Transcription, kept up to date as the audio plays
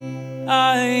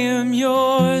I am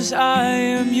yours, I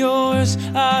am yours,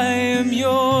 I am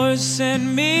yours.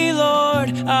 Send me,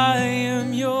 Lord, I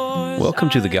am yours. Welcome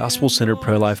to the Gospel-Centered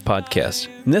Pro-Life Podcast.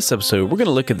 In this episode, we're going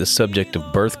to look at the subject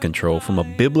of birth control from a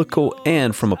biblical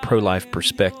and from a pro-life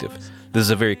perspective. This is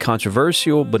a very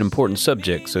controversial but important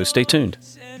subject, so stay tuned.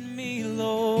 Send me,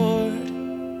 Lord.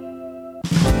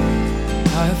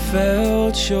 I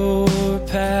felt your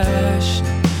passion,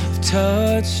 I've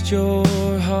touched your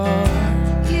heart.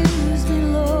 Use me,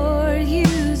 Lord,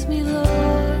 use me,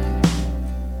 Lord.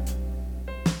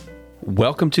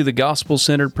 Welcome to the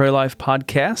Gospel-Centered Pro-Life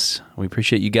Podcast. We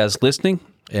appreciate you guys listening,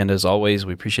 and as always,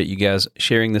 we appreciate you guys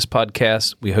sharing this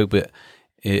podcast. We hope it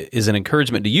is an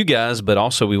encouragement to you guys, but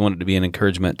also we want it to be an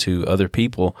encouragement to other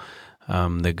people.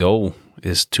 The goal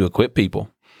is to equip people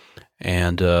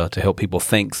and to help people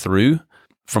think through,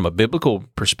 from a biblical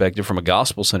perspective, from a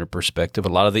gospel-centered perspective, a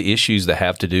lot of the issues that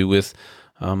have to do with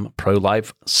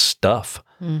pro-life stuff,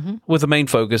 with a main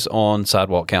focus on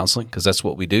sidewalk counseling, because that's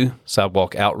what we do,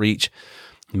 sidewalk outreach,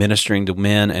 ministering to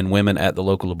men and women at the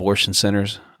local abortion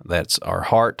centers. That's our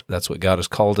heart. That's what God has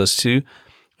called us to.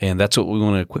 And that's what we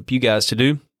want to equip you guys to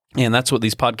do. And that's what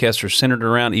these podcasts are centered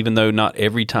around, even though not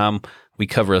every time we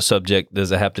cover a subject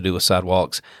does it have to do with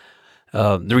sidewalks.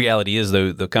 The reality is,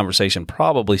 though, the conversation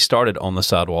probably started on the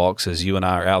sidewalks as you and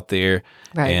I are out there.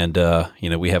 Right. And,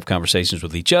 we have conversations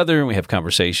with each other, and we have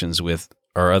conversations with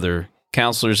our other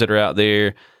counselors that are out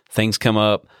there. Things come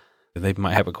up. They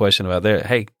might have a question about that.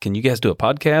 Hey, can you guys do a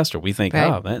podcast? Or we think, Right.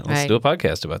 oh, man, let's do a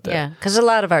podcast about that. Yeah, because a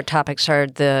lot of our topics are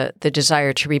the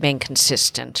desire to remain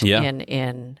consistent Yeah.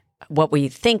 in what we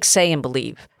think, say, and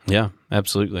believe. Yeah,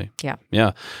 absolutely. Yeah.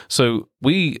 Yeah. So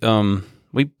we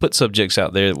put subjects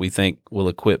out there that we think will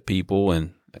equip people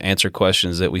and answer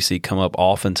questions that we see come up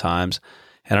oftentimes.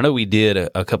 And I know we did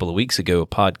a couple of weeks ago a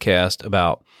podcast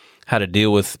about how to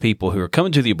deal with people who are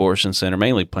coming to the abortion center,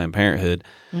 mainly Planned Parenthood,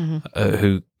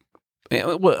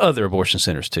 other abortion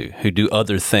centers too, who do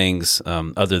other things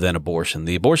other than abortion.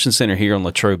 The abortion center here on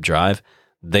Latrobe Drive,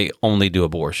 they only do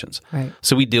abortions. Right.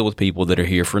 So we deal with people that are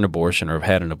here for an abortion or have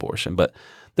had an abortion. But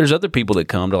there's other people that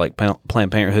come to like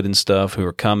Planned Parenthood and stuff who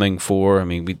are coming for,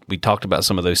 we talked about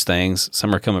some of those things.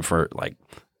 Some are coming for like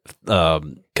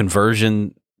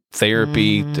conversion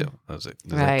therapy. Is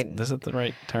that the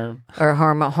right term? Or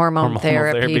hormone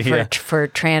therapy yeah. for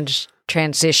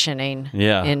transitioning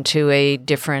Yeah. into a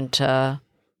different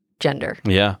gender.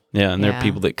 Yeah. And there are Yeah.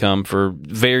 people that come for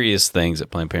various things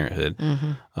at Planned Parenthood.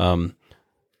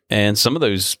 And some of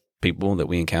those people that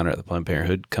we encounter at the Planned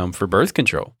Parenthood come for birth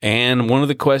control. And one of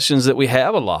the questions that we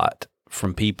have a lot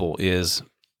from people is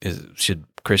should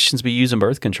Christians be using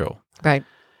birth control? Right.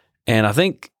 And I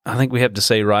think we have to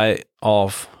say right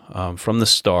off from the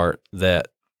start that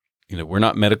we're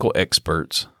not medical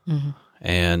experts,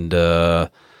 and there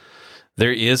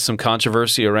is some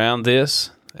controversy around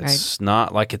this. It's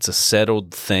not like it's a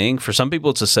settled thing. For some people,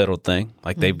 it's a settled thing.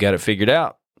 Like they've got it figured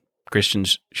out.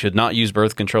 Christians should not use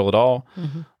birth control at all.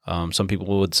 Some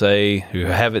people would say who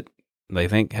have it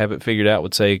figured out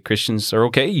would say Christians are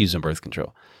okay using birth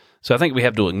control. So I think we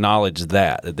have to acknowledge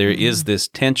that there is this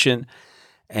tension,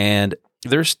 and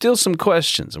there's still some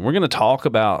questions. And we're going to talk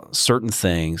about certain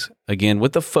things, again,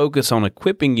 with the focus on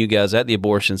equipping you guys at the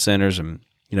abortion centers. And,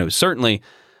 certainly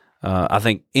I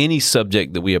think any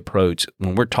subject that we approach,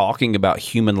 when we're talking about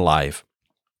human life,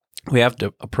 we have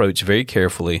to approach very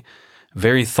carefully,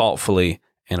 very thoughtfully,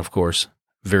 and of course,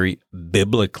 very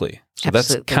biblically. So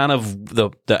Absolutely. That's kind of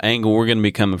the angle we're going to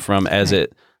be coming from as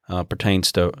it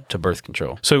pertains to birth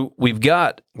control. So we've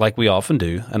got, like we often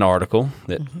do, an article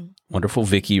that wonderful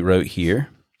Vicky wrote here,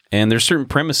 and there's certain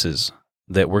premises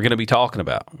that we're going to be talking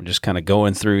about. We're just kind of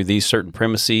going through these certain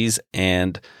premises,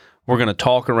 and we're going to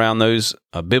talk around those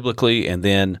biblically and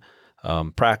then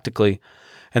practically.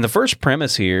 And the first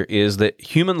premise here is that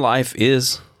human life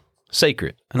is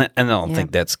sacred. And I don't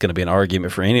think that's going to be an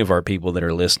argument for any of our people that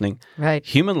are listening. Right.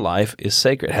 Human life is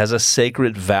sacred, has a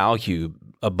sacred value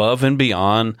above and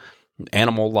beyond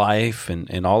animal life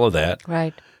and all of that.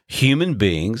 Right. Human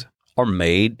beings are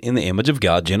made in the image of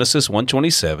God. Genesis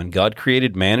 1:27, God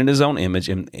created man in his own image.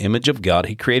 In the image of God,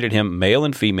 he created him, male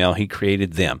and female, he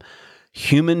created them.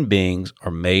 Human beings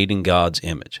are made in God's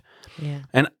image. Yeah.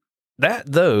 And that,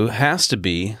 though, has to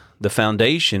be the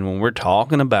foundation when we're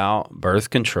talking about birth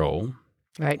control,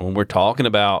 Right. when we're talking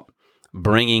about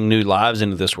bringing new lives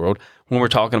into this world, when we're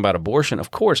talking about abortion.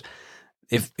 Of course,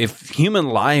 if human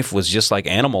life was just like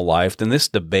animal life, then this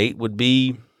debate would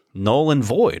be null and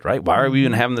void, right? Why are we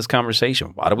even having this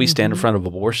conversation? Why do we stand in front of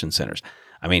abortion centers?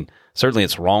 I mean, certainly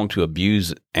it's wrong to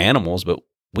abuse animals, but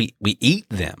we eat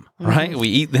them, right? We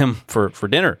eat them for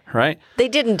dinner, right? They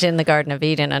didn't in the Garden of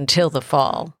Eden until the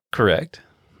fall. Correct.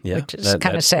 Yeah, which is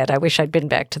kind of sad. I wish I'd been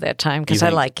back to that time because I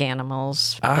like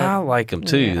animals. I like them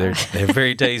too. Yeah. They're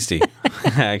very tasty.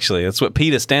 Actually, that's what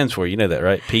PETA stands for. You know that,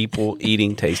 right? People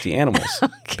eating tasty animals.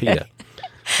 PETA.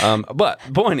 But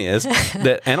the point is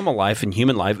that animal life and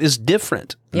human life is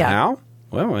different. Yeah. How?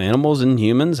 Well, animals and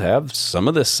humans have some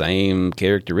of the same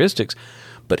characteristics,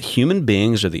 but human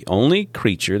beings are the only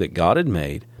creature that God had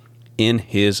made in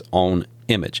His own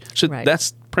image. So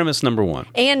that's premise number one.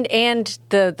 And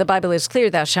the Bible is clear,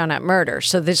 thou shalt not murder.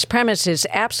 So this premise is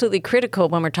absolutely critical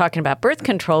when we're talking about birth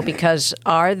control, because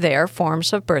are there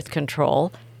forms of birth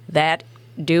control that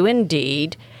do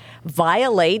indeed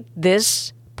violate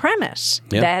this premise,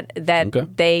 that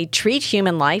they treat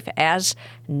human life as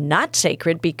not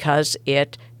sacred because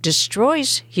it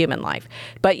destroys human life.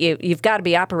 But you've got to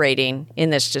be operating in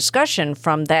this discussion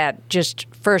from that just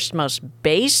first most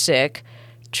basic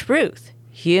truth.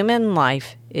 Human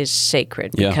life is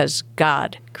sacred because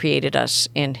God created us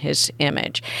in His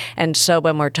image. And so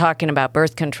when we're talking about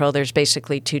birth control, there's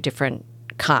basically two different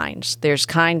kinds. There's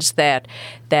kinds that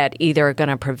either are going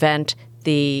to prevent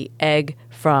the egg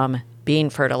from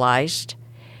being fertilized,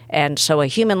 and so a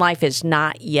human life is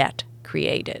not yet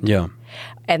created. Yeah.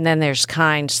 And then there's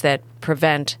kinds that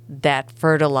prevent that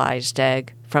fertilized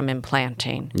egg from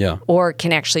implanting, or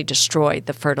can actually destroy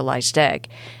the fertilized egg.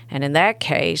 And in that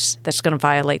case, that's going to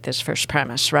violate this first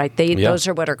premise, right? Those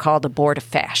are what are called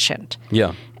abortifacient.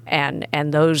 Yeah.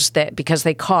 And those that, because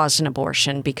they cause an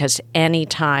abortion, because any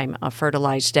time a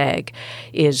fertilized egg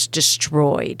is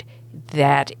destroyed,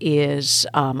 that is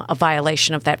a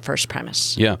violation of that first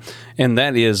premise. Yeah. And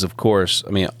that is, of course,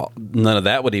 I mean, none of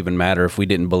that would even matter if we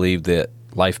didn't believe that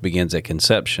life begins at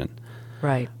conception.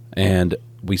 Right. And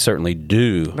we certainly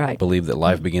do believe that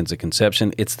life begins at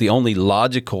conception. It's the only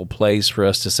logical place for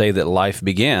us to say that life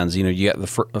begins. You know, you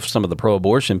got some of the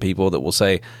pro-abortion people that will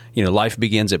say, you know, life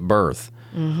begins at birth,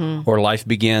 or life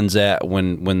begins at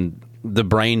when the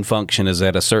brain function is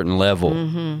at a certain level.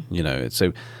 You know,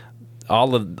 so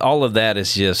all of that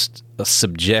is just a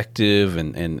subjective,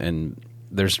 and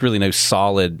there's really no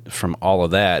solid from all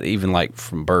of that, even like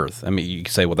from birth. I mean, you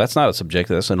can say, well, that's not a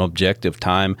subjective, that's an objective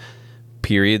time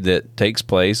period that takes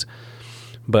place,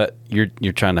 but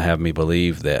you're trying to have me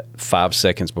believe that 5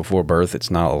 seconds before birth it's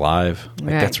not alive.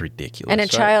 Like, that's ridiculous. And a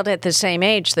child at the same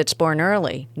age that's born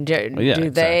early,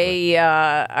 they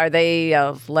are they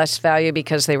of less value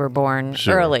because they were born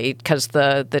early, because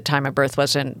the time of birth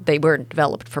they weren't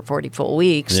developed for 40 full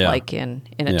weeks like in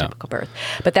a typical birth.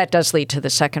 But that does lead to the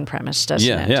second premise,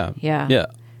 doesn't it? Yeah.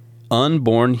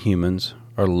 Unborn humans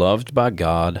are loved by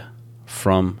God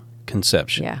from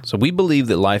conception. Yeah. So we believe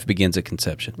that life begins at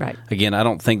conception. Right. Again, I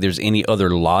don't think there's any other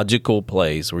logical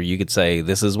place where you could say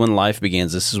this is when life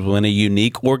begins, this is when a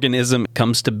unique organism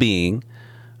comes to being,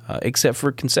 except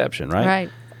for conception, right? Right.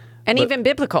 And even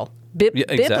biblical.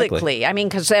 Biblically. I mean,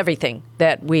 because everything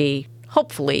that we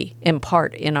hopefully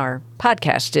impart in our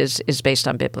podcast is based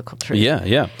on biblical truth.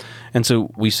 Yeah. And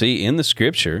so we see in the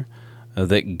Scripture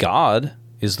that God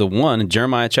is the one in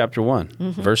Jeremiah chapter 1,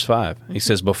 verse 5. He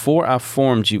says, before I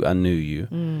formed you, I knew you,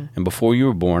 and before you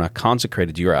were born, I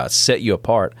consecrated you, or I set you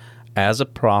apart as a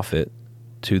prophet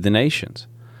to the nations.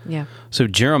 Yeah. So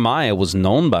Jeremiah was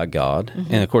known by God,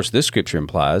 and of course this Scripture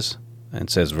implies and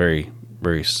says very,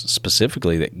 very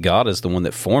specifically that God is the one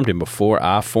that formed him before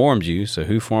I formed you. So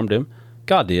who formed him?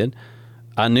 God did.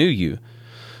 I knew you.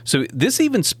 So this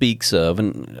even speaks of,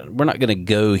 and we're not going to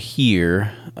go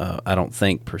here, I don't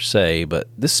think per se, but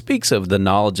this speaks of the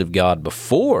knowledge of God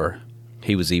before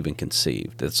he was even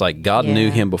conceived. It's like God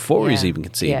knew him before he was even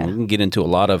conceived. Yeah. We can get into a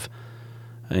lot of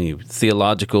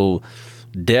theological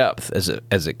depth as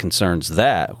it concerns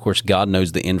that. Of course, God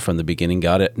knows the end from the beginning.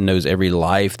 God knows every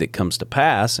life that comes to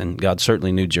pass, and God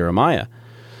certainly knew Jeremiah.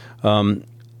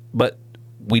 But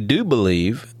we do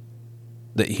believe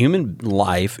that human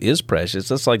life is precious.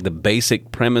 That's like the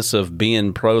basic premise of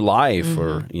being pro-life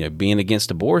or being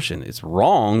against abortion. It's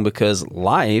wrong because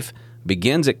life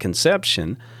begins at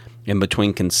conception, and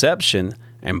between conception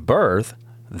and birth,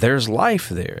 there's life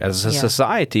there. As a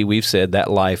society, we've said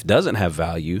that life doesn't have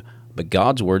value, but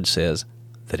God's Word says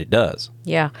that it does.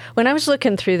 Yeah. When I was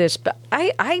looking through this,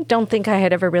 I don't think I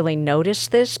had ever really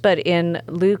noticed this, but in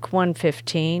Luke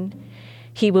 1:15,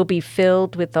 he will be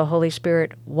filled with the Holy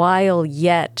Spirit while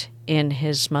yet in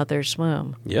his mother's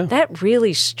womb. Yeah. That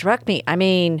really struck me. I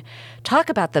mean, talk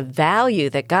about the value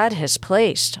that God has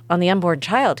placed on the unborn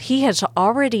child. He has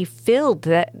already filled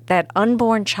that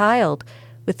unborn child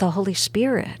with the Holy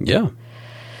Spirit. Yeah.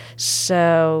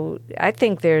 So I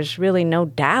think there's really no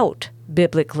doubt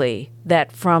biblically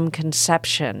that from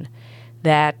conception,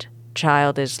 that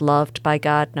child is loved by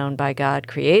God, known by God,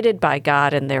 created by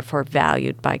God, and therefore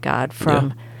valued by God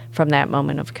from that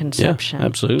moment of conception. Yeah,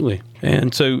 absolutely.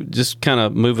 And so just kind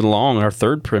of moving along, our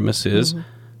third premise is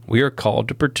we are called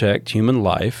to protect human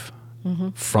life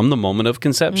from the moment of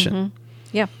conception.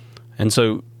 Yeah. And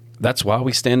so that's why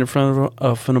we stand in front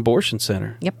of an abortion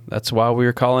center. Yep. That's why we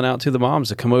are calling out to the moms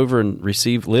to come over and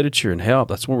receive literature and help.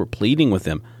 That's why we're pleading with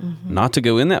them not to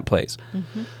go in that place.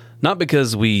 Not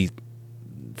because we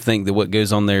think that what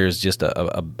goes on there is just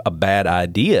a bad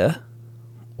idea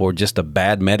or just a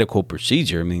bad medical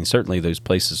procedure. I mean, certainly those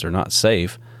places are not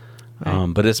safe.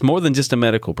 Right. But it's more than just a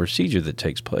medical procedure that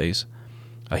takes place.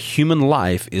 A human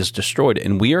life is destroyed,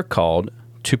 and we are called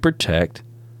to protect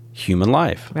human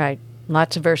life. Right.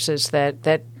 Lots of verses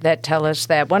that tell us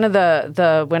that. One of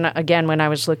when I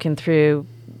was looking through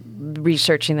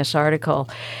researching this article,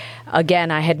 again,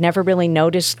 I had never really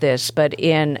noticed this, but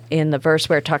in the verse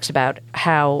where it talks about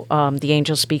how the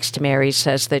angel speaks to Mary,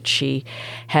 says that she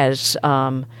has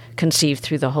conceived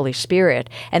through the Holy Spirit.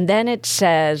 And then it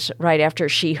says right after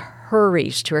she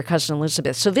hurries to her cousin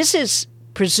Elizabeth. So this is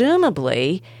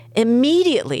presumably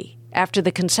immediately after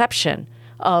the conception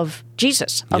of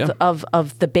Jesus,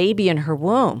 of the baby in her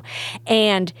womb.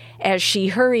 And as she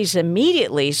hurries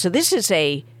immediately, so this is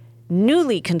a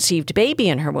newly conceived baby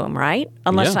in her womb, right?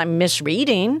 Unless I'm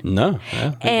misreading. No.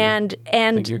 And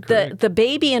the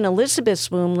baby in Elizabeth's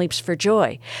womb leaps for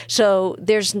joy. So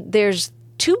there's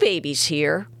two babies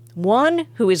here, one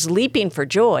who is leaping for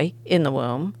joy in the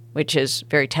womb, which is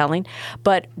very telling,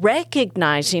 but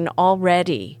recognizing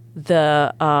already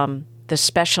the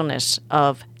specialness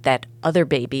of that other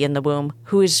baby in the womb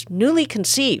who is newly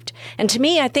conceived. And to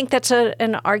me, I think that's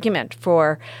an argument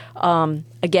for,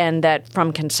 again, that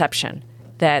from conception,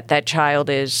 that child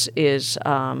is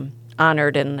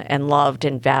honored and loved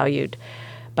and valued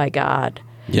by God.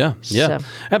 Yeah,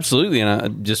 absolutely.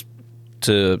 And just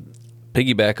to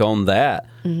piggyback on that,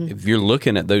 if you're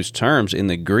looking at those terms in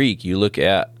the Greek, you look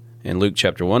at, in Luke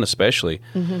chapter 1 especially,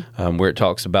 where it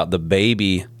talks about the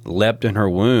baby leapt in her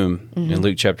womb, in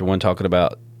Luke chapter 1 talking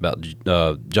about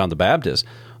John the Baptist,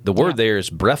 the word there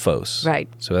is brephos. Right.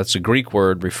 So that's a Greek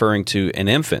word referring to an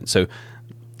infant. So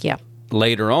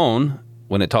later on,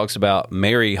 when it talks about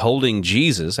Mary holding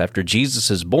Jesus after Jesus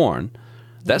is born,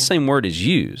 that same word is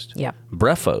used. Yeah.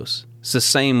 Brephos. It's the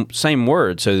same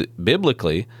word. So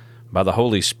biblically, by the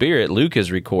Holy Spirit, Luke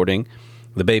is recording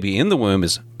the baby in the womb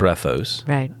is brephos.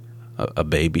 Right. A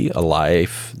baby, a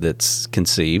life that's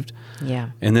conceived.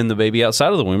 Yeah. And then the baby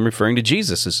outside of the womb referring to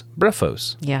Jesus is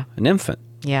brephos. Yeah. An infant.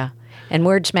 Yeah. And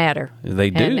words matter. They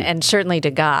do. And certainly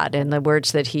to God and the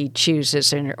words that he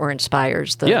chooses or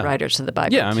inspires the writers of the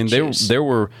Bible. Yeah, I mean, there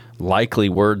were likely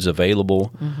words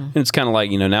available. And it's kind of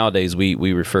like, nowadays we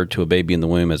refer to a baby in the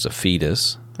womb as a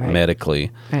fetus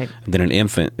medically. Right. And then an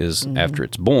infant is after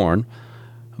it's born.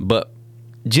 But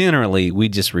generally, we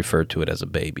just refer to it as a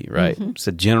baby, right? It's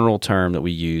a general term that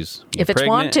we use. If it's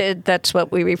wanted, that's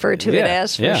what we refer to it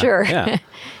as, for sure. Yeah.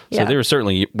 So there were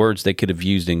certainly words they could have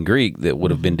used in Greek that would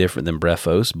have been different than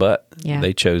brephos, but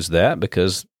they chose that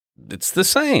because it's the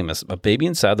same. A baby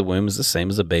inside the womb is the same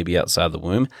as a baby outside the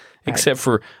womb, except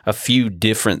for a few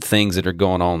different things that are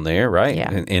going on there, right?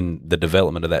 Yeah. In the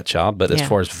development of that child. But as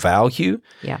far as value,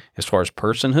 as far as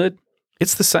personhood,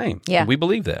 it's the same. Yeah. We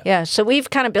believe that. Yeah. So we've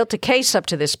kind of built a case up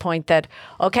to this point that,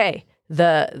 okay,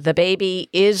 the baby,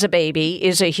 is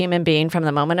a human being from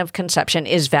the moment of conception,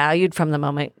 is valued from the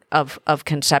moment of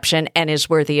conception, and is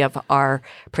worthy of our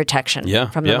protection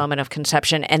from the moment of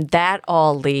conception. And that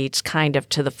all leads kind of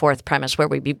to the fourth premise where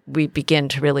we begin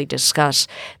to really discuss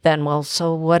then, well,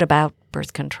 so what about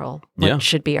birth control? What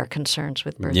should be our concerns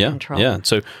with birth control? Yeah.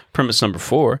 So premise number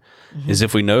 4 is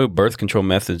if we know birth control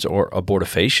methods or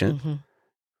abortifacient,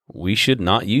 we should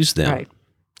not use them. Right.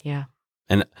 Yeah.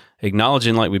 And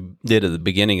acknowledging, like we did at the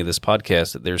beginning of this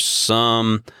podcast, that there's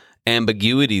some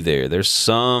ambiguity there. There's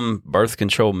some birth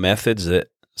control methods that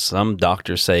some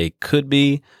doctors say could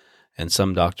be, and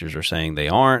some doctors are saying they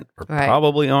aren't or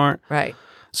probably aren't. Right.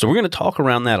 So we're going to talk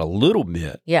around that a little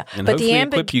bit. Yeah. And hopefully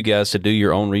equip you guys to do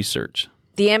your own research.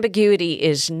 The ambiguity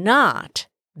is not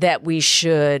that we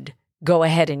should go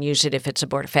ahead and use it if it's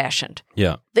abortifacient.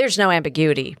 Yeah. There's no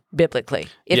ambiguity biblically.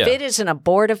 If it is an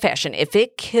abortifacient, if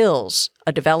it kills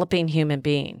a developing human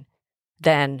being,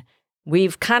 then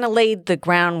we've kind of laid the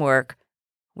groundwork.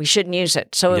 We shouldn't use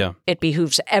it. So it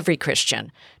behooves every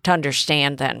Christian to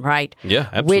understand then, right? Yeah,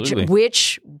 absolutely.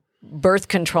 Which birth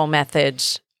control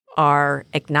methods are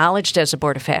acknowledged as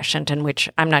abortifacient and which,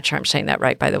 I'm not sure I'm saying that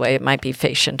right, by the way. It might be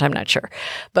facient, I'm not sure.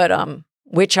 But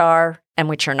which are and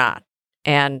which are not.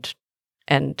 And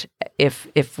And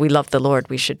if we love the Lord,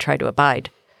 we should try to abide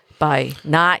by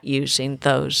not using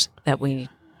those that we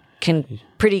can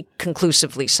pretty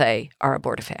conclusively say are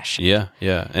abortifacient.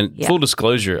 Yeah. And full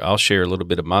disclosure, I'll share a little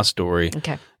bit of my story.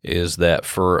 Okay. Is that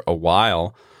for a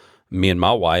while, me and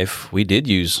my wife, we did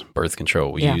use birth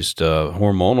control. We used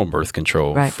hormonal birth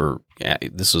control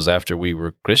this was after we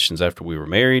were Christians, after we were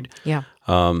married. Yeah.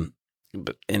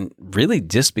 And really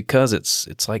just because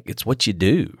it's like, it's what you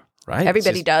do, right?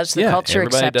 Everybody does. The culture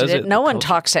accepted it. No one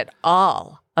talks at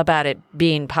all about it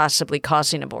being possibly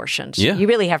causing abortions. Yeah. You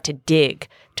really have to dig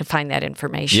to find that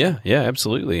information. Yeah,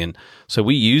 absolutely. And so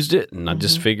we used it, and I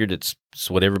just figured it's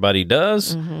what everybody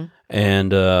does.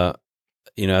 And,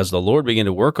 as the Lord began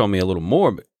to work on me a little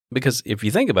more, because if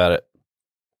you think about it,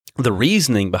 the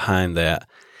reasoning behind that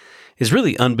is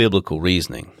really unbiblical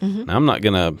reasoning. Now, I'm not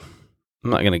going to,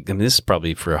 this is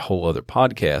probably for a whole other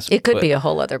podcast. It could be a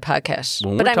whole other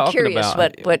podcast. But I'm curious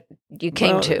what you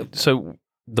came to. So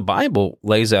the Bible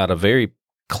lays out a very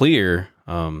clear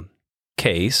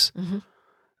case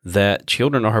that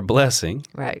children are a blessing.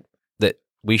 Right. That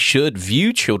we should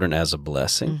view children as a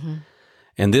blessing.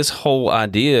 And this whole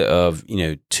idea of,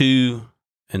 2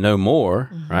 and no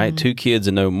more, right? 2 kids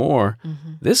and no more.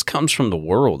 This comes from the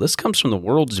world. This comes from the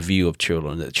world's view of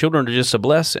children, that children are just a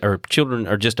blessing, or children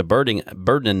are just a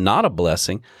burden and not a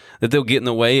blessing, that they'll get in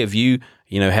the way of you,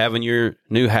 having your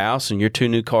new house and your 2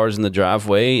 new cars in the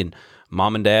driveway, and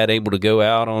mom and dad able to go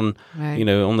out on,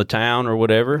 on the town or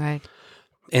whatever. Right.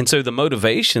 And so the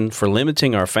motivation for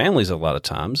limiting our families a lot of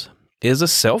times is a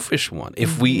selfish one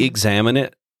if we examine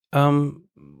it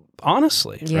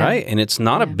honestly, right? And it's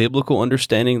not a biblical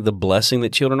understanding of the blessing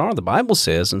that children are. The Bible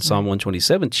says in Psalm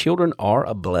 127, children are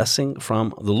a blessing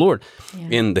from the Lord.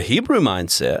 In the Hebrew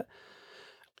mindset,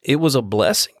 it was a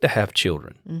blessing to have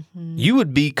children. You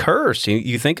would be cursed.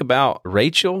 You think about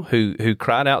Rachel who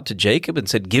cried out to Jacob and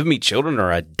said, "Give me children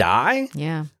or I die."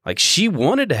 Yeah. Like, she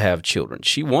wanted to have children.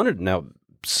 She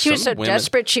was so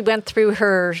desperate, she went through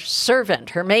her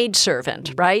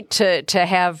maidservant, right, to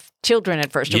have children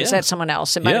at first. Or was that someone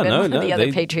else? It might have been one of the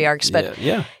other patriarchs. But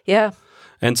yeah.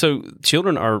 And so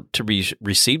children are to be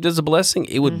received as a blessing.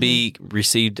 It would be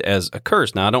received as a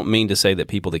curse. Now, I don't mean to say that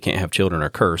people that can't have children are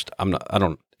cursed. I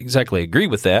don't exactly agree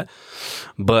with that.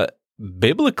 But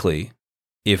biblically,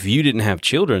 if you didn't have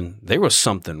children, there was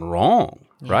something wrong,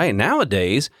 right?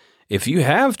 Nowadays, if you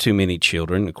have too many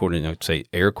children, according to, say,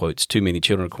 air quotes, too many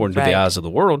children according to the eyes of the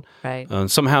world,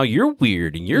 somehow you're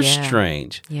weird and you're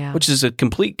strange, which is a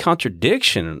complete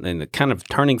contradiction and kind of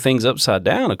turning things upside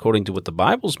down according to what the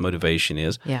Bible's motivation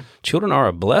is. Children are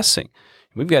a blessing.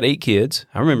 We've got 8 kids.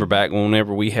 I remember back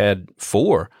whenever we had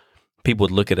 4, people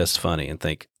would look at us funny and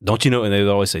think, "Don't you know?" And they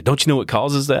would always say, "Don't you know what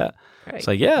causes that?" It's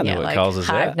like, I know what causes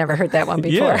that. I've never heard that one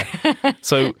before.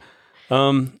 So,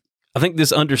 I think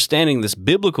this understanding, this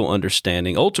biblical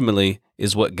understanding, ultimately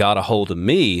is what got a hold of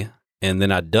me. And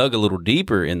then I dug a little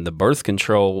deeper in the birth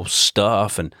control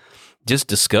stuff and just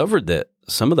discovered that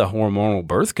some of the hormonal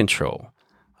birth control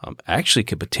actually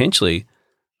could potentially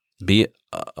be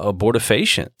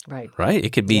abortifacient. Right?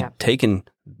 It could be taking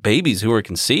babies who are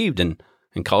conceived and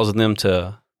causing them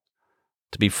to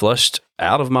be flushed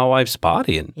out of my wife's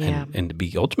body and to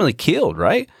be ultimately killed,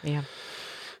 right? Yeah.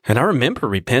 And I remember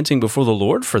repenting before the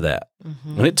Lord for that.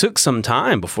 And it took some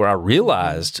time before I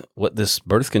realized what this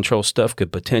birth control stuff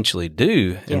could potentially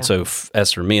do. And so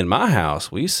as for me and my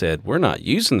house, we said, we're not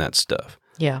using that stuff.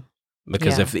 Yeah.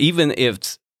 Because if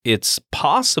it's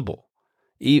possible,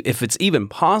 if it's even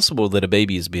possible that a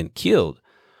baby is being killed,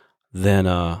 then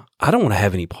I don't want to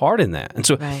have any part in that. And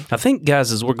so I think,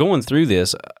 guys, as we're going through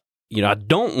this, I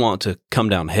don't want to come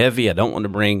down heavy. I don't want to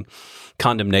bring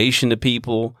condemnation to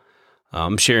people.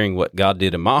 I'm sharing what God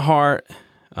did in my heart.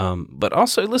 But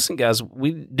also, listen, guys,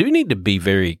 we do need to be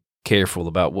very careful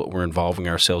about what we're involving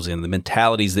ourselves in, the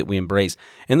mentalities that we embrace,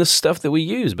 and the stuff that we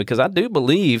use, because I do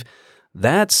believe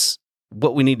that's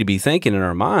what we need to be thinking in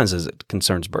our minds as it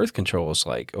concerns birth control. It's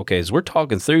like, okay, as we're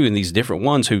talking through in these different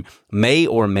ones who may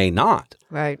or may not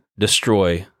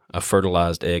destroy a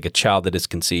fertilized egg, a child that is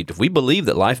conceived, if we believe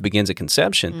that life begins at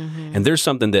conception, and there's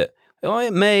something that,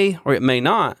 it may or it may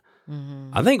not,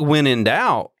 I think when in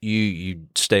doubt, you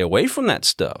stay away from that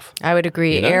stuff. I would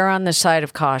agree. Err on the side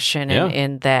of caution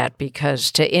in that, because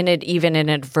to even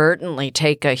inadvertently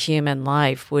take a human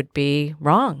life would be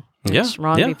wrong. It's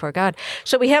wrong before God.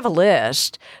 So we have a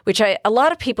list, which a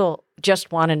lot of people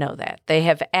just want to know that. They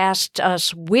have asked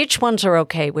us which ones are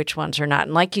okay, which ones are not.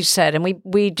 And like you said, and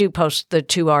we do post the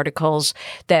 2 articles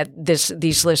that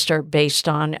these lists are based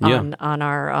on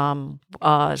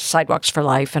our Sidewalks for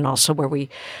Life, and also where we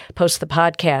post the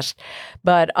podcast.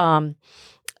 But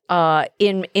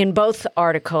in both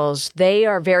articles, they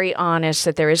are very honest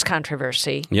that there is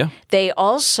controversy. Yeah. They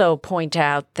also point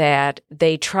out that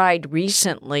they tried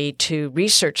recently to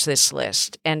research this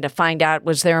list and to find out,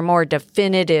 was there a more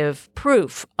definitive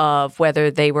proof of whether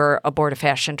they were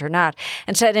abortifacient or not,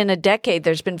 and said in a decade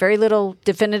there's been very little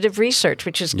definitive research,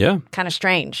 which is kind of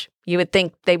strange. You would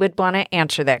think they would want to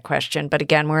answer that question, but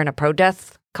again, we're in a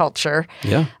pro-death culture,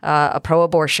 a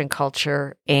pro-abortion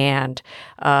culture, and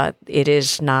it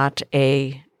is not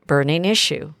a burning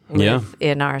issue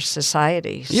in our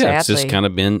society, sadly. It's just kind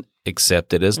of been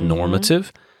accepted as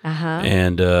normative.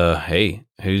 And hey,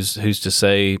 who's to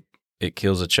say it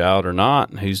kills a child or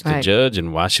not? Who's to judge,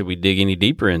 and why should we dig any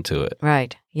deeper into it?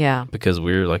 Right, yeah. Because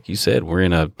we're, like you said, we're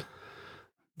in a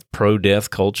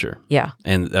pro-death culture. Yeah.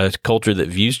 And a culture that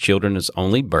views children as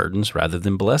only burdens rather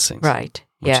than blessings. Right,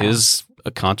 which is a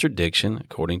contradiction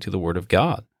according to the Word of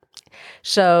God.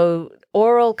 So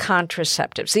oral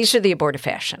contraceptives, these are the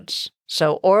abortifacients.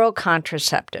 So oral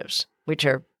contraceptives, which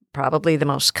are probably the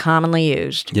most commonly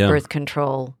used, birth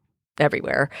control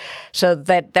everywhere. So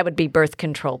that would be birth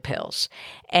control pills.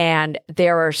 And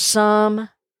there are some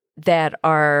that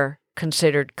are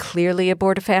considered clearly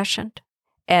abortifacient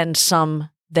and some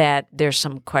that there's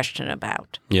some question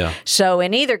about. Yeah. So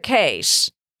in either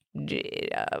case,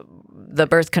 the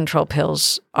birth control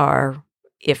pills are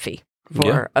iffy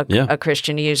for a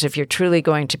Christian to use if you're truly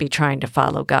going to be trying to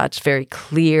follow God's very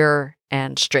clear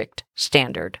and strict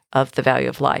standard of the value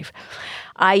of life.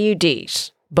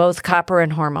 IUDs, both copper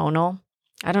and hormonal.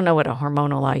 I don't know what a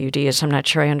hormonal IUD is. I'm not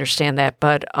sure I understand that,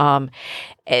 but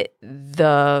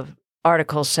the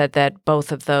article said that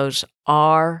both of those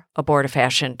are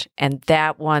abortifacient, and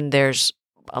that one there's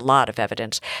a lot of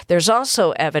evidence. There's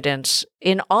also evidence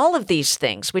in all of these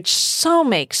things, which so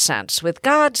makes sense. With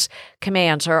God's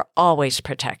commands are always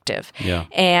protective. Yeah.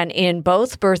 And in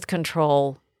both birth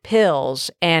control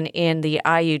pills and in the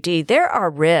IUD, there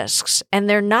are risks, and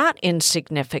they're not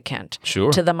insignificant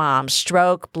to the mom.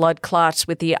 Stroke, blood clots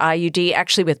with the IUD,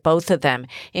 actually with both of them,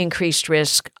 increased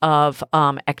risk of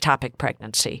ectopic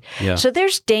pregnancy. Yeah. So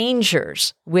there's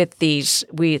dangers with these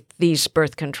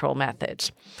birth control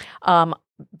methods.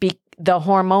 The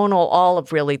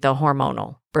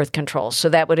hormonal birth control. So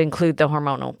that would include the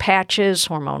hormonal patches,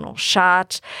 hormonal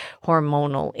shots,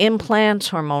 hormonal implants,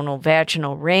 hormonal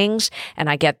vaginal rings. And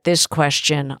I get this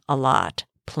question a lot.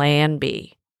 Plan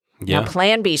B. Yeah. Now,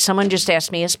 Plan B, someone just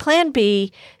asked me, is Plan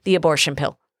B the abortion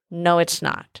pill? No, it's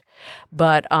not.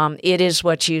 But it is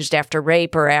what's used after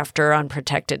rape or after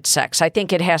unprotected sex. I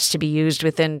think it has to be used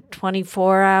within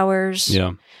 24 hours.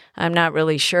 Yeah. I'm not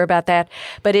really sure about that.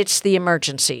 But it's the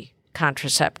emergency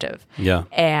contraceptive. Yeah.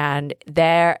 And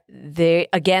there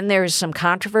is some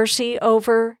controversy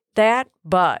over that,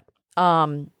 but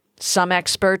some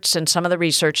experts and some of the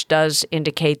research does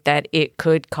indicate that it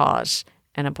could cause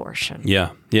an abortion.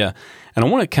 Yeah, yeah. And I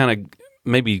want to kind of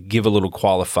maybe give a little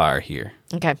qualifier here.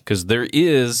 Okay. Because there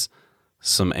is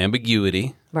some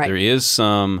ambiguity. Right. There's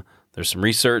some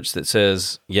research that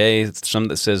says yay, some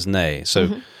that says nay.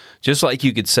 So just like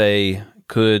you could say,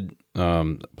 could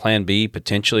Plan B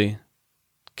potentially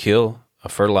kill a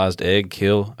fertilized egg,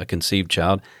 kill a conceived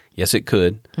child? Yes, it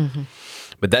could.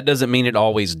 But that doesn't mean it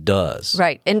always does.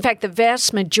 Right. In fact, the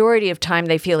vast majority of time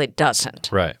they feel it doesn't.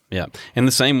 Right, yeah. In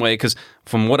the same way, because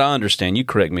from what I understand, you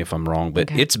correct me if I'm wrong, but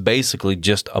it's basically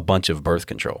just a bunch of birth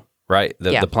control, right?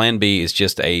 The Plan B is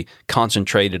just a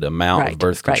concentrated amount of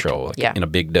birth control in a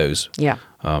big dose. Yeah.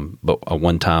 But a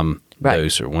one-time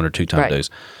dose or 1 or 2 time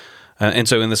dose. And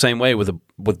so in the same way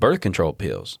with birth control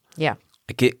pills. Yeah.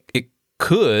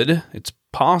 It's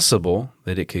possible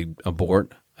that it could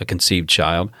abort a conceived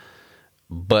child,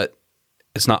 but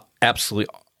it's not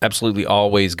absolutely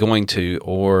always going to,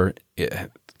 or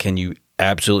can you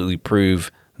absolutely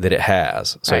prove that it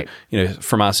has? So,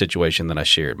 for my situation that I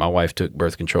shared, my wife took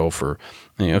birth control for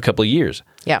a couple of years.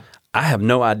 Yeah. I have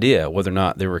no idea whether or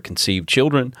not there were conceived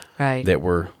children that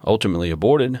were ultimately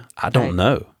aborted. I don't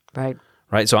know. Right.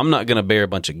 So I'm not going to bear a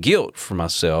bunch of guilt for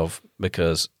myself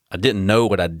because I didn't know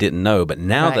what I didn't know. But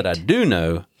now that I do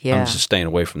know, I'm just staying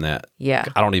away from that. Yeah.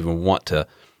 I don't even want to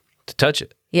touch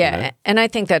it. Yeah. And I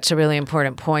think that's a really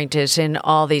important point is in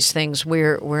all these things,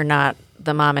 we're not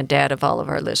the mom and dad of all of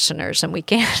our listeners, and we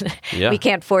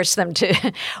can't force them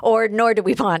to, or nor do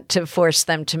we want to force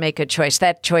them to make a choice.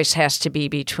 That choice has to be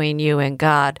between you and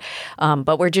God.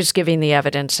 But we're just giving the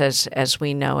evidence as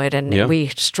we know it, and we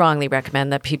strongly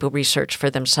recommend that people research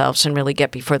for themselves and really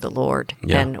get before the Lord,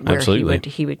 and where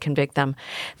He would convict them.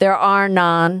 There are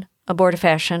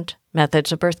non-abortifacient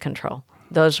methods of birth control.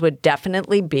 those would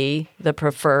definitely be the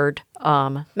preferred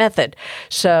method.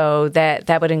 So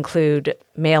that would include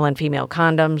male and female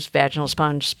condoms, vaginal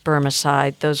sponge,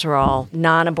 spermicide. Those are all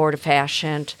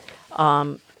non-abortifacient.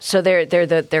 So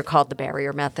they're called the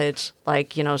barrier methods,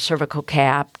 like cervical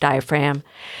cap, diaphragm,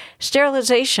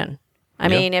 sterilization. I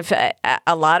mean, if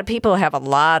a lot of people have a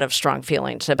lot of strong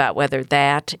feelings about whether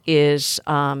that is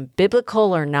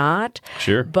biblical or not.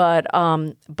 Sure. But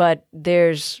that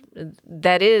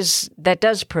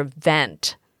does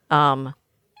prevent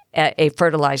a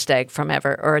fertilized egg from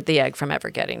ever, or the egg from ever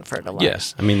getting fertilized.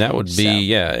 Yes. I mean, that would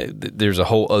be, there's a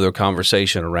whole other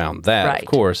conversation around that, of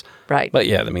course. Right. But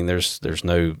yeah, I mean, there's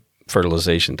no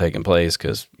fertilization taking place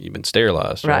because you've been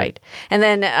sterilized. Right. And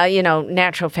then,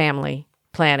 natural family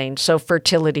planning, so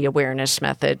fertility awareness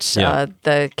methods.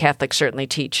 The Catholics certainly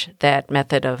teach that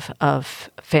method of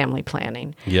family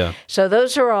planning. Yeah. So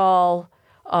those are all,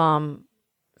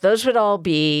 those would all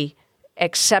be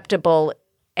acceptable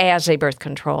as a birth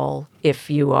control if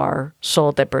you are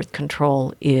sold that birth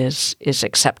control is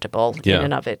acceptable in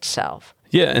and of itself.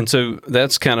 Yeah, and so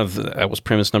that was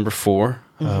premise number 4.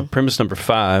 Premise number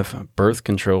 5, birth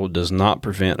control does not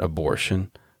prevent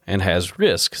abortion and has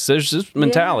risks. There's this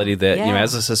mentality that,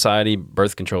 as a society,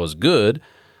 birth control is good.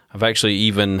 I've actually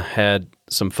even had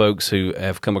some folks who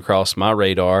have come across my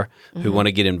radar who want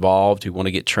to get involved, who want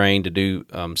to get trained to do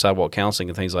sidewalk counseling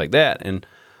and things like that. And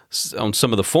on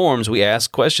some of the forums, we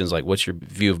ask questions like, what's your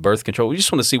view of birth control? We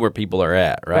just want to see where people are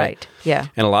at, right? Right, yeah.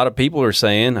 And a lot of people are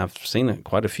saying, I've seen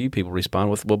quite a few people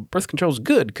respond with, well, birth control is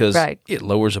good because it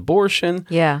lowers abortion.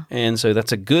 Yeah. And so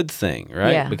that's a good thing,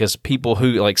 right? Yeah. Because people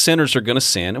who, like sinners are going to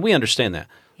sin, and we understand that.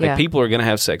 Like people are going to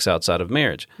have sex outside of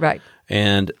marriage. Right.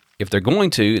 And if they're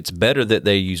going to, it's better that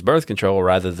they use birth control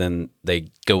rather than they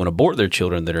go and abort their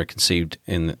children that are conceived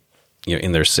in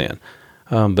their sin.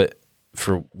 But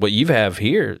for what you have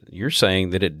here, you're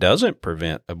saying that it doesn't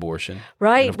prevent abortion.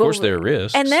 Right. And of course, there are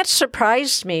risks. And that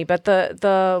surprised me, but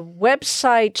the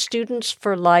website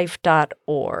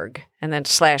studentsforlife.org and then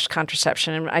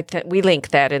 /contraception, and we link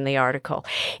that in the article.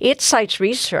 It cites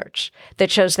research that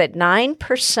shows that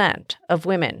 9% of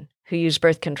women who use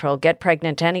birth control get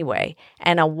pregnant anyway,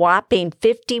 and a whopping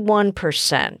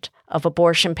 51% of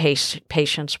abortion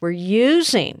patients were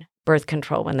using birth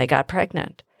control when they got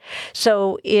pregnant.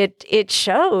 So it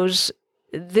shows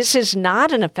this is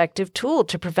not an effective tool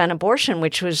to prevent abortion,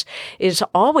 which is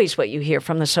always what you hear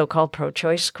from the so-called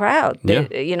pro-choice crowd.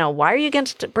 Yeah. Why are you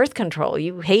against birth control?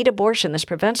 You hate abortion. This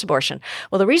prevents abortion.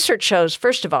 Well, the research shows,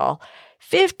 first of all,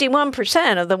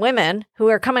 51% of the women who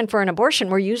are coming for an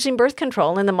abortion were using birth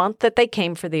control in the month that they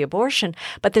came for the abortion.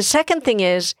 But the second thing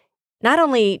is, not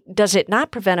only does it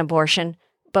not prevent abortion,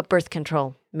 but birth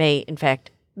control may, in fact,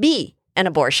 be an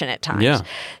abortion at times. Yeah.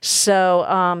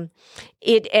 So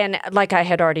and like I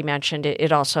had already mentioned,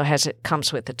 it also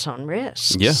comes with its own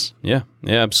risks. Yeah,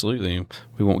 absolutely.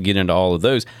 We won't get into all of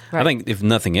those. Right. I think if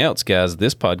nothing else, guys,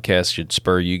 this podcast should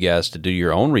spur you guys to do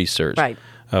your own research. Right.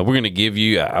 We're going to give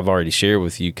you, I've already shared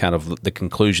with you kind of the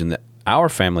conclusion that our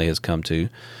family has come to.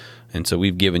 And so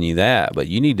we've given you that, but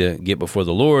you need to get before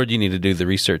the Lord. You need to do the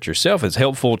research yourself. It's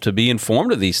helpful to be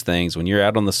informed of these things when you're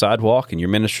out on the sidewalk and you're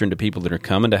ministering to people that are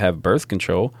coming to have birth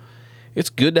control. It's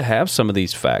good to have some of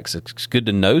these facts. It's good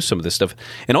to know some of this stuff.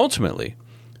 And ultimately,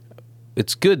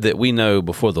 it's good that we know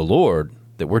before the Lord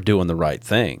that we're doing the right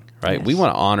thing, right? Yes. We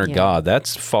want to honor God.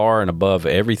 That's far and above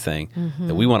everything,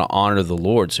 that we want to honor the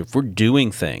Lord. So if we're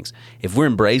doing things, if we're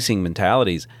embracing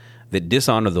mentalities that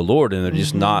dishonor the Lord and they're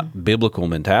just not biblical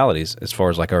mentalities as far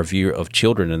as like our view of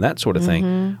children and that sort of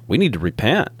thing, we need to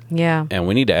repent. Yeah. And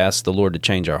we need to ask the Lord to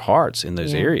change our hearts in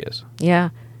those areas. Yeah.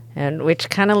 And which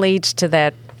kind of leads to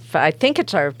that, I think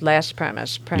it's our last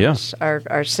premise,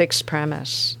 our sixth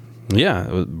premise.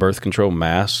 Yeah. Birth control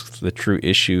masks the true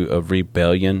issue of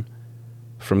rebellion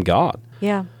from God.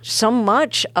 Yeah. So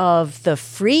much of the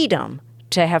freedom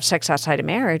to have sex outside of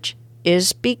marriage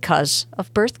is because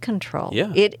of birth control.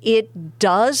 Yeah. It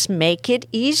does make it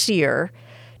easier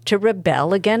to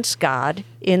rebel against God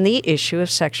in the issue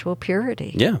of sexual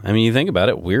purity. Yeah. I mean, you think about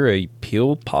it, we're a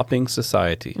pill-popping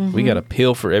society. We got a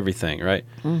pill for everything, right?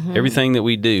 Everything that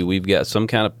we do, we've got some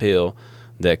kind of pill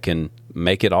that can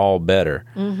make it all better.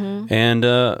 And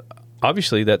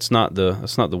obviously, that's not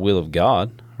the will of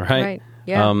God, right? Right.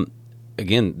 Yeah.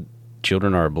 Again,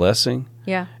 children are a blessing.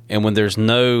 Yeah. And when there's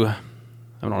no, I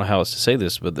don't know how else to say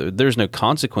this, but there's no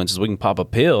consequences. We can pop a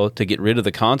pill to get rid of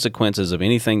the consequences of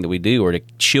anything that we do or to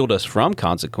shield us from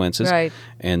consequences. Right.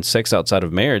 And sex outside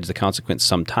of marriage, the consequence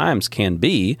sometimes can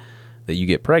be that you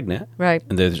get pregnant. Right.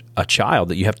 And there's a child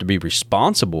that you have to be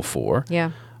responsible for.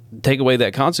 Yeah. take away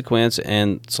that consequence,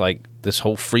 and it's like this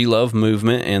whole free love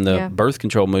movement and the birth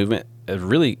control movement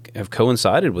have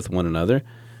coincided with one another.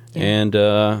 Yeah. And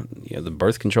the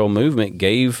birth control movement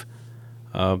gave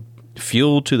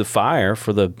fuel to the fire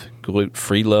for the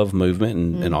free love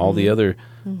movement and all the other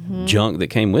junk that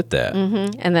came with that.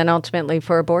 And then ultimately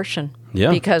for abortion.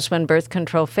 Yeah. Because when birth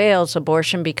control fails,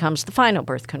 abortion becomes the final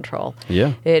birth control.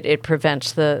 Yeah. It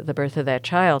prevents the birth of that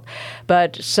child.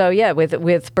 But so,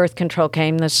 with birth control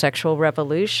came the sexual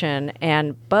revolution.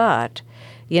 But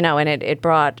it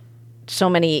brought so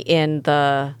many in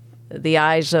the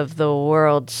eyes of the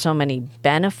world, so many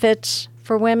benefits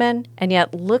for women. And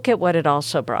yet look at what it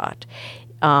also brought.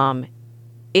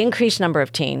 Increased number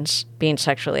of teens being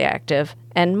sexually active.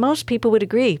 And most people would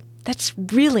agree that's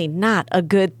really not a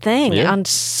good thing on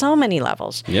so many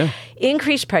levels. Yeah.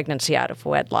 Increased pregnancy out of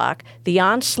wedlock, the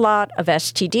onslaught of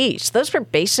STDs. Those were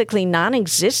basically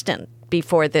non-existent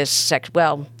before this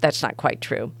well, that's not quite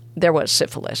true. There was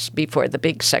syphilis before the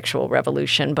big sexual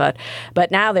revolution, but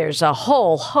now there's a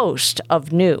whole host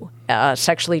of new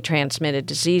sexually transmitted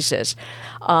diseases.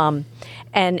 And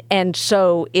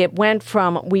so we went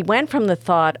from the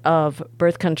thought of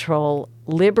birth control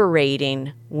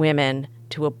liberating women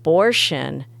to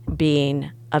abortion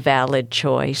being a valid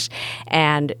choice,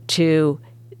 and to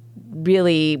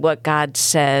really what God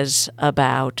says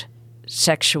about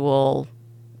sexual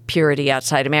purity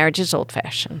outside of marriage is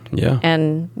old-fashioned. Yeah.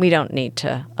 And we don't need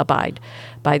to abide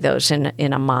by those in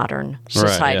a modern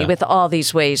society with all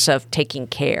these ways of taking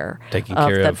care of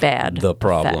the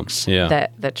Effects. Yeah.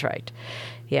 That's right.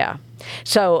 Yeah.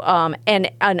 So, and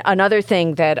another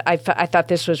thing that I thought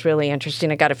this was really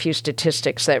interesting, I got a few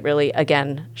statistics that really,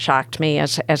 again, shocked me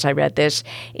as I read this.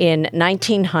 In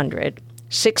 1900,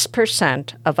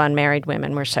 6% of unmarried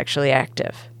women were sexually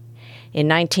active. In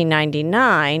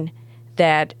 1999,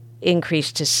 that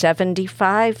increased to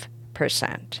 75%.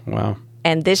 Wow.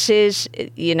 And this is,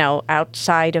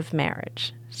 outside of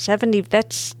marriage. 70,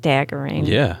 that's staggering.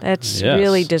 Yeah. That's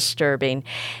really disturbing.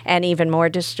 And even more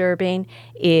disturbing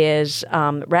is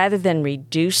rather than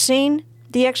reducing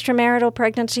the extramarital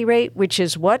pregnancy rate, which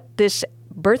is what this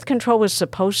birth control was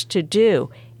supposed to do,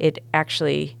 it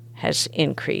actually has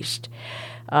increased.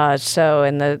 And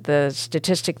the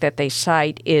statistic that they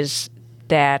cite is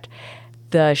that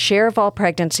the share of all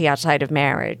pregnancy outside of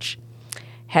marriage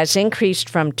has increased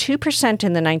from 2%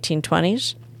 in the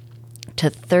 1920s to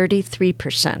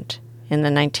 33% in the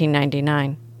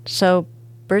 1999. So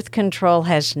birth control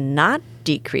has not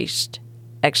decreased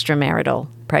extramarital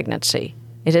pregnancy.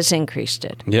 It has increased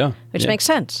it. Yeah. Which makes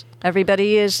sense.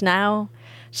 Everybody is now,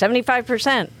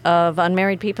 75% of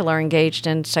unmarried people are engaged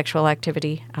in sexual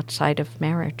activity outside of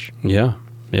marriage. Yeah.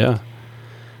 Yeah.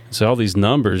 So all these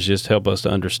numbers just help us to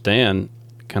understand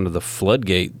kind of the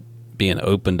floodgate being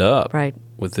opened up. Right.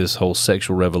 With this whole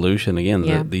sexual revolution.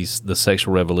 Again, the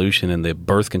sexual revolution and the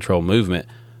birth control movement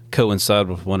coincide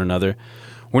with one another.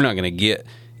 We're not going to get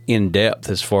in depth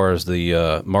as far as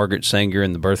the Margaret Sanger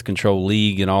and the Birth Control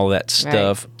League and all that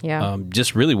stuff. Right. Yeah.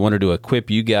 Just really wanted to equip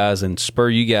you guys and spur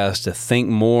you guys to think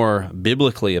more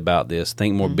biblically about this,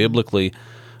 think more biblically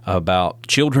about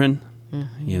children,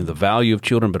 the value of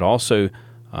children, but also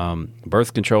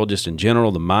birth control just in general,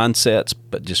 the mindsets,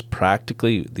 but just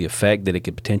practically the effect that it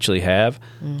could potentially have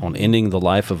on ending the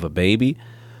life of a baby.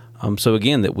 So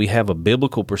again, that we have a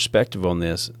biblical perspective on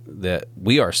this, that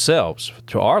we ourselves,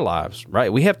 to our lives,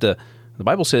 right? We have to, the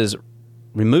Bible says,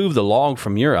 remove the log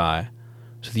from your eye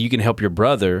so that you can help your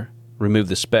brother remove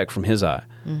the speck from his eye.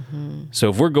 So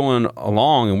if we're going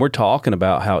along and we're talking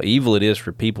about how evil it is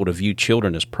for people to view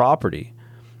children as property,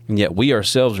 and yet we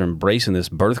ourselves are embracing this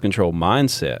birth control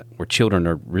mindset where children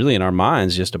are really in our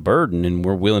minds just a burden, and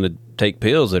we're willing to take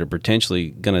pills that are potentially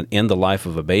going to end the life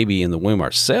of a baby in the womb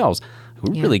ourselves.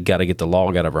 We really got to get the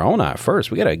log out of our own eye first.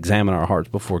 We got to examine our hearts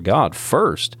before God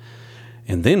first,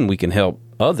 and then we can help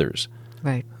others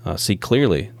see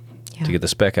clearly to get the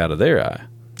speck out of their eye.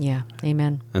 Yeah,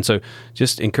 amen. And so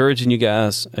just encouraging you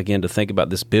guys, again, to think about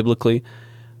this biblically.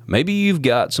 Maybe you've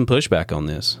got some pushback on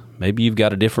this. Maybe you've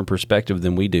got a different perspective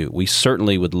than we do. We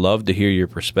certainly would love to hear your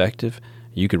perspective.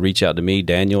 You could reach out to me,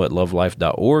 Daniel, at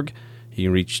lovelife.org. You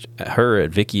can reach her at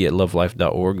Vicky at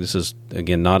lovelife.org. This is,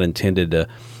 again, not intended to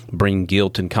bring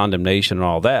guilt and condemnation and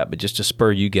all that, but just to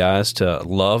spur you guys to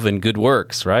love and good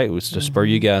works, right? It was to spur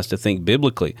you guys to think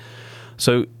biblically.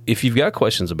 So if you've got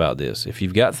questions about this, if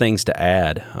you've got things to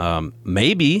add,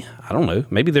 maybe, I don't know,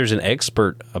 maybe there's an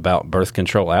expert about birth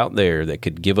control out there that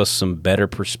could give us some better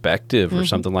perspective or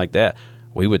something like that.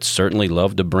 We would certainly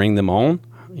love to bring them on,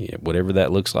 whatever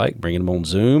that looks like, bringing them on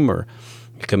Zoom or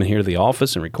coming here to the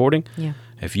office and recording. Yeah.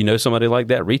 If you know somebody like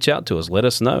that, reach out to us. Let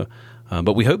us know.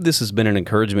 But we hope this has been an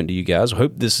encouragement to you guys. We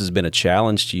hope this has been a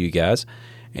challenge to you guys.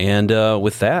 And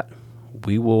with that,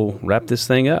 we will wrap this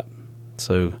thing up.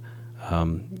 So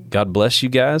God bless you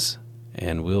guys,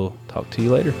 and we'll talk to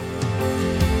you later.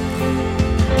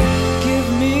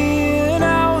 Give me an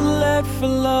outlet for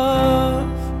love.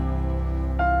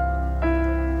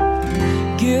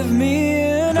 Give me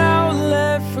an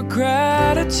outlet for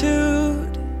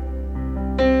gratitude.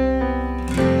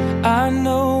 I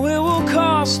know it will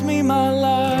cost me my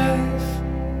life,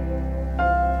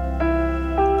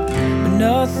 but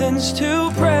nothing's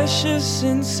too precious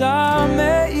since I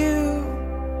met you.